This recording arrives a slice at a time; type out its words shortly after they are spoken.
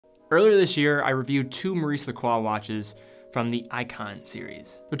Earlier this year, I reviewed two Maurice Lacroix watches from the Aikon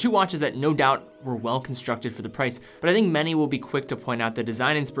series. They're two watches that no doubt were well constructed for the price, but I think many will be quick to point out the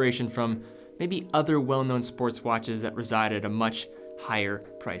design inspiration from maybe other well-known sports watches that reside at a much higher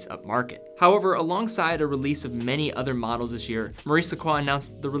price up market. However, alongside a release of many other models this year, Maurice Lacroix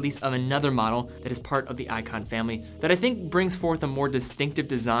announced the release of another model that is part of the Aikon family that I think brings forth a more distinctive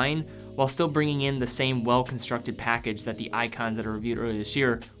design while still bringing in the same well-constructed package that the Aikons that I reviewed earlier this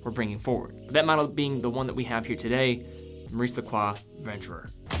year were bringing forward. That model being the one that we have here today, Maurice Lacroix Venturer.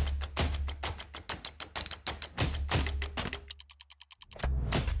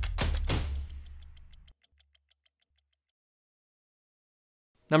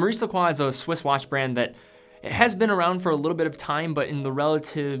 Now, Maurice Lacroix is a Swiss watch brand that has been around for a little bit of time, but in the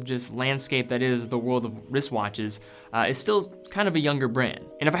relative just landscape that is the world of wristwatches, is still kind of a younger brand.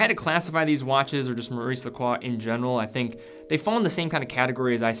 And if I had to classify these watches or just Maurice Lacroix in general, I think they fall in the same kind of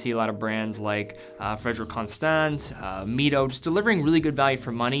category as I see a lot of brands like Frederic Constant, Mito, just delivering really good value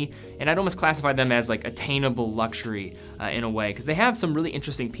for money. And I'd almost classify them as like attainable luxury in a way, because they have some really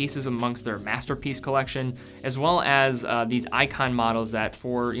interesting pieces amongst their masterpiece collection, as well as these Aikon models that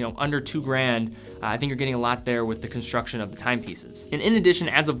for under $2,000, I think you're getting a lot there with the construction of the timepieces. And in addition,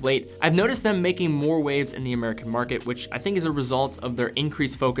 as of late, I've noticed them making more waves in the American market, which I think is a result of their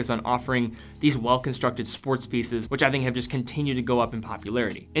increased focus on offering these well-constructed sports pieces, which I think have just continued to go up in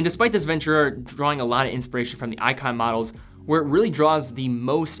popularity. And despite this venture drawing a lot of inspiration from the Aikon models, where it really draws the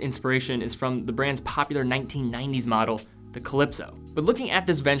most inspiration is from the brand's popular 1990s model, the Calypso. But looking at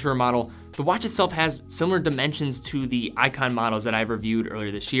this Venturer model, the watch itself has similar dimensions to the Aikon models that I've reviewed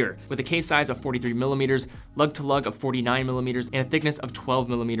earlier this year, with a case size of 43 millimeters, lug to lug of 49 millimeters, and a thickness of 12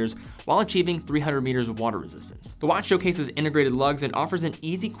 millimeters, while achieving 300 meters of water resistance. The watch showcases integrated lugs and offers an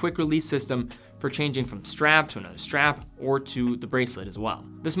easy quick release system for changing from strap to another strap or to the bracelet as well.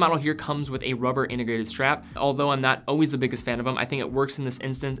 This model here comes with a rubber integrated strap. Although I'm not always the biggest fan of them, I think it works in this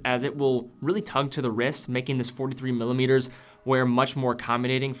instance as it will really tug to the wrist, making this 43 millimeters wear much more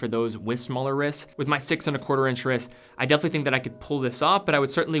accommodating for those with smaller wrists. With my 6¼ inch wrist, I definitely think that I could pull this off, but I would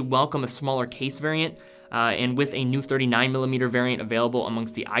certainly welcome a smaller case variant. And with a new 39 millimeter variant available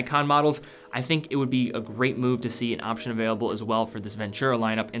amongst the Aikon models, I think it would be a great move to see an option available as well for this Ventura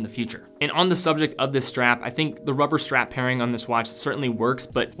lineup in the future. And on the subject of this strap, I think the rubber strap pairing on this watch certainly works,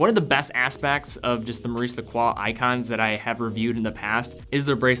 but one of the best aspects of just the Maurice Lacroix Aikons that I have reviewed in the past is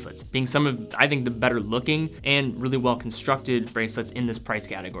their bracelets, being some of, I think, the better looking and really well constructed bracelets in this price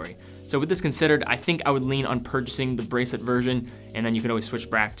category. So with this considered, I think I would lean on purchasing the bracelet version, and then you can always switch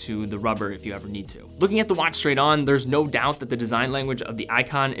back to the rubber if you ever need to. Looking at the watch straight on, there's no doubt that the design language of the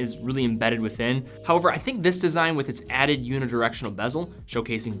Aikon is really embedded within. However, I think this design with its added unidirectional bezel,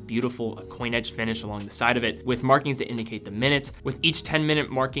 showcasing beautiful coin edge finish along the side of it, with markings that indicate the minutes, with each 10-minute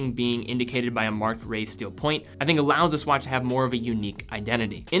marking being indicated by a marked raised steel point, I think allows this watch to have more of a unique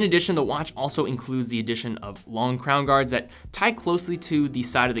identity. In addition, the watch also includes the addition of long crown guards that tie closely to the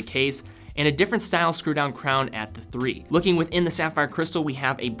side of the case, and a different style screw-down crown at the 3. Looking within the sapphire crystal, we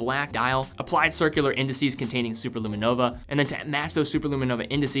have a black dial, applied circular indices containing superluminova, and then to match those superluminova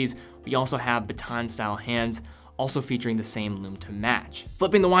indices, we also have baton-style hands, also featuring the same lume to match.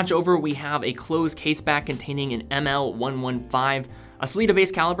 Flipping the watch over, we have a closed case back containing an ML115, a Sellita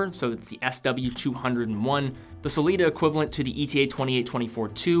base caliber, so it's the SW201, the Sellita equivalent to the ETA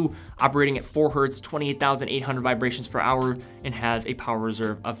 28242, operating at 4 Hz, 28,800 vibrations per hour, and has a power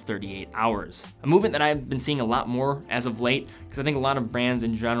reserve of 38 hours. A movement that I've been seeing a lot more as of late, because I think a lot of brands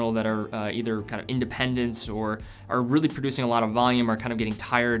in general that are either kind of independents or are really producing a lot of volume are kind of getting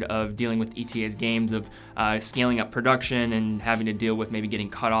tired of dealing with ETA's games of scaling up production and having to deal with maybe getting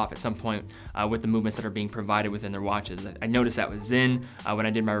cut off at some point with the movements that are being provided within their watches. I noticed that with Zin when I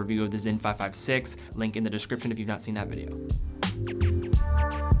did my review of the Zin 556, link in the description if you've not seen that video.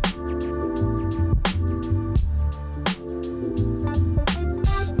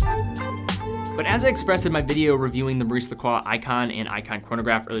 But as I expressed in my video reviewing the Maurice Lacroix Aikon and Aikon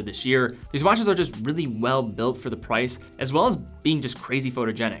chronograph earlier this year, these watches are just really well built for the price, as well as being just crazy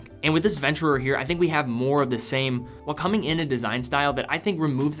photogenic. And with this Venturer here, I think we have more of the same, while coming in a design style that I think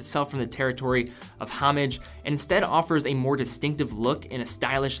removes itself from the territory of homage and instead offers a more distinctive look in a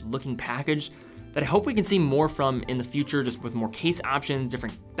stylish looking package that I hope we can see more from in the future, just with more case options,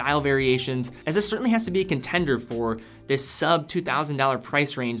 different dial variations, as this certainly has to be a contender for this sub $2,000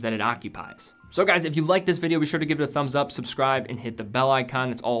 price range that it occupies. So guys, if you like this video, be sure to give it a thumbs up, subscribe, and hit the bell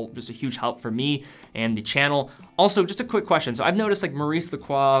icon. It's all just a huge help for me and the channel. Also, just a quick question. So I've noticed like Maurice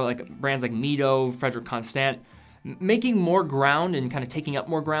Lacroix, like brands like Mito, Frederic Constant, making more ground and kind of taking up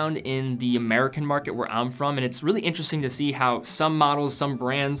more ground in the American market where I'm from. And it's really interesting to see how some models, some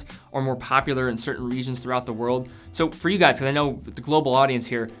brands are more popular in certain regions throughout the world. So for you guys, because I know the global audience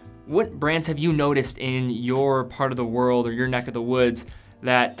here, what brands have you noticed in your part of the world or your neck of the woods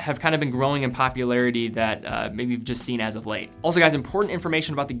that have kind of been growing in popularity that maybe you've just seen as of late? Also guys, important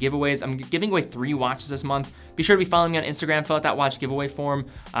information about the giveaways. I'm giving away 3 watches this month. Be sure to be following me on Instagram, fill out that watch giveaway form.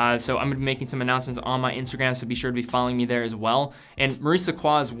 So I'm gonna be making some announcements on my Instagram, so be sure to be following me there as well. And Maurice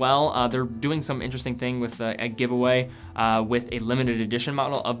Lacroix as well, they're doing some interesting thing with a giveaway with a limited edition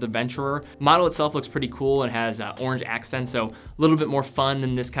model of the Venturer. Model itself looks pretty cool and has orange accents, so a little bit more fun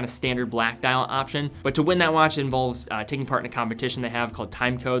than this kind of standard black dial option. But to win that watch, it involves taking part in a competition they have called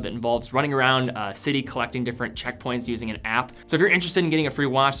Time Code that involves running around a city collecting different checkpoints using an app. So if you're interested in getting a free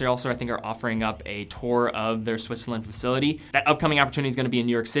watch, they also, I think, are offering up a tour of their Switzerland facility. That upcoming opportunity is going to be in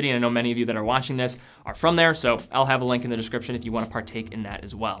New York City, and I know many of you that are watching this are from there, so I'll have a link in the description if you want to partake in that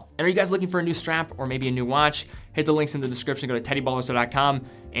as well. And are you guys looking for a new strap or maybe a new watch? Hit the links in the description, go to teddybaldassarre.com,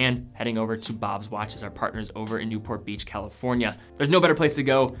 and heading over to Bob's Watches, our partners over in Newport Beach, California. There's no better place to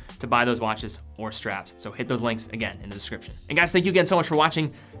go to buy those watches or straps, so hit those links again in the description. And guys, thank you again so much for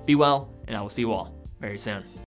watching. Be well, and I will see you all very soon.